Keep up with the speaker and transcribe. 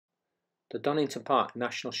The Donington Park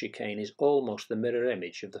National Chicane is almost the mirror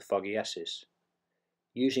image of the Foggy S's.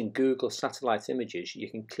 Using Google satellite images, you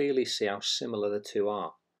can clearly see how similar the two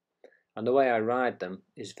are, and the way I ride them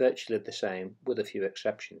is virtually the same with a few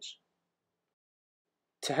exceptions.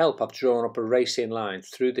 To help, I've drawn up a racing line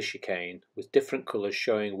through the chicane with different colours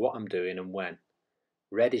showing what I'm doing and when.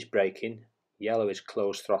 Red is braking, yellow is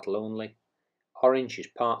closed throttle only, orange is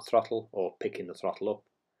part throttle or picking the throttle up,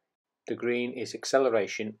 the green is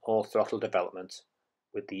acceleration or throttle development,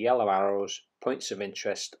 with the yellow arrows points of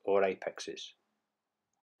interest or apexes.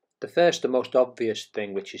 The first and most obvious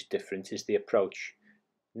thing which is different is the approach.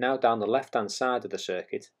 Now down the left hand side of the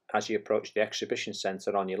circuit as you approach the exhibition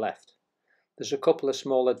centre on your left. There's a couple of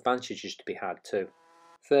small advantages to be had too.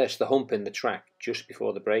 First, the hump in the track just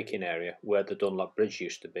before the braking area where the Dunlop bridge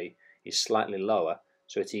used to be is slightly lower,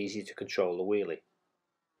 so it's easy to control the wheelie.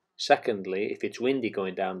 Secondly, if it's windy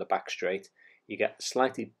going down the back straight, you get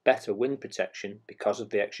slightly better wind protection because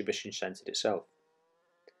of the exhibition centre itself.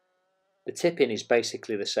 The tip-in is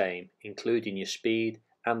basically the same, including your speed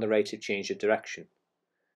and the rate of change of direction.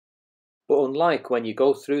 But unlike when you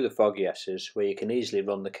go through the Foggy S's where you can easily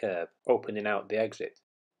run the curb, opening out the exit.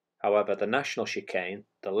 However, the National Chicane,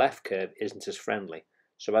 the left curb isn't as friendly,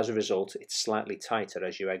 so as a result it's slightly tighter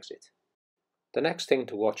as you exit. The next thing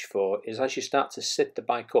to watch for is as you start to sit the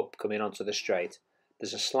bike up coming onto the straight,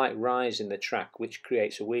 there's a slight rise in the track which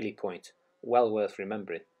creates a wheelie point, well worth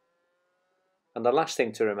remembering. And the last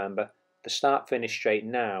thing to remember, the start-finish straight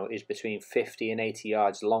now is between 50 and 80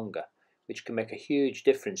 yards longer, which can make a huge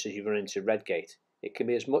difference as you run into Redgate. It can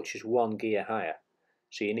be as much as one gear higher,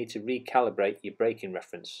 so you need to recalibrate your braking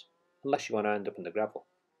reference, unless you want to end up in the gravel.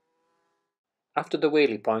 After the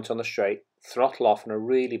wheelie point on the straight, throttle off on a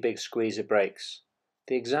really big squeeze of brakes.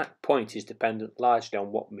 The exact point is dependent largely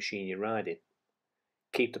on what machine you're riding.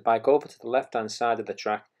 Keep the bike over to the left hand side of the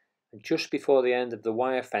track, and just before the end of the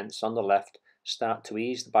wire fence on the left, start to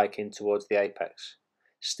ease the bike in towards the apex,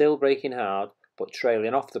 still braking hard but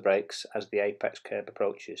trailing off the brakes as the apex curb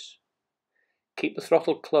approaches. Keep the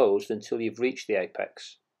throttle closed until you've reached the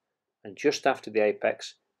apex, and just after the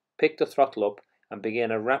apex, pick the throttle up and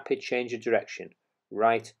begin a rapid change of direction,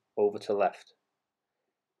 right over to left.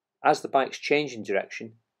 As the bike's changing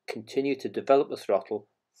direction, continue to develop the throttle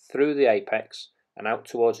through the apex and out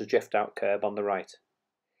towards the drift out curb on the right.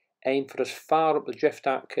 Aim for as far up the drift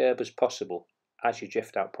out curb as possible as your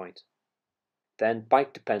drift out point. Then,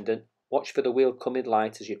 bike dependent, watch for the wheel coming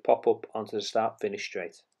light as you pop up onto the start finish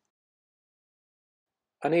straight.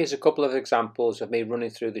 And here's a couple of examples of me running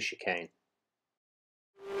through the chicane.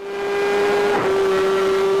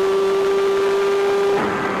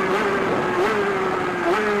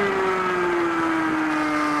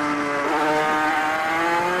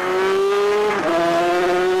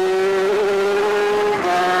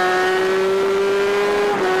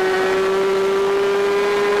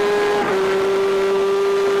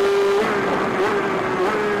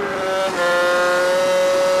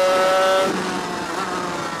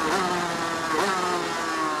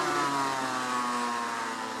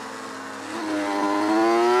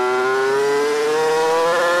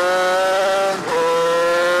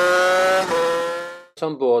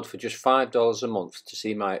 On board for just $5 a month to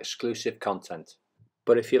see my exclusive content.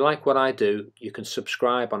 But if you like what I do, you can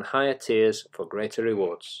subscribe on higher tiers for greater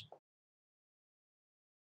rewards.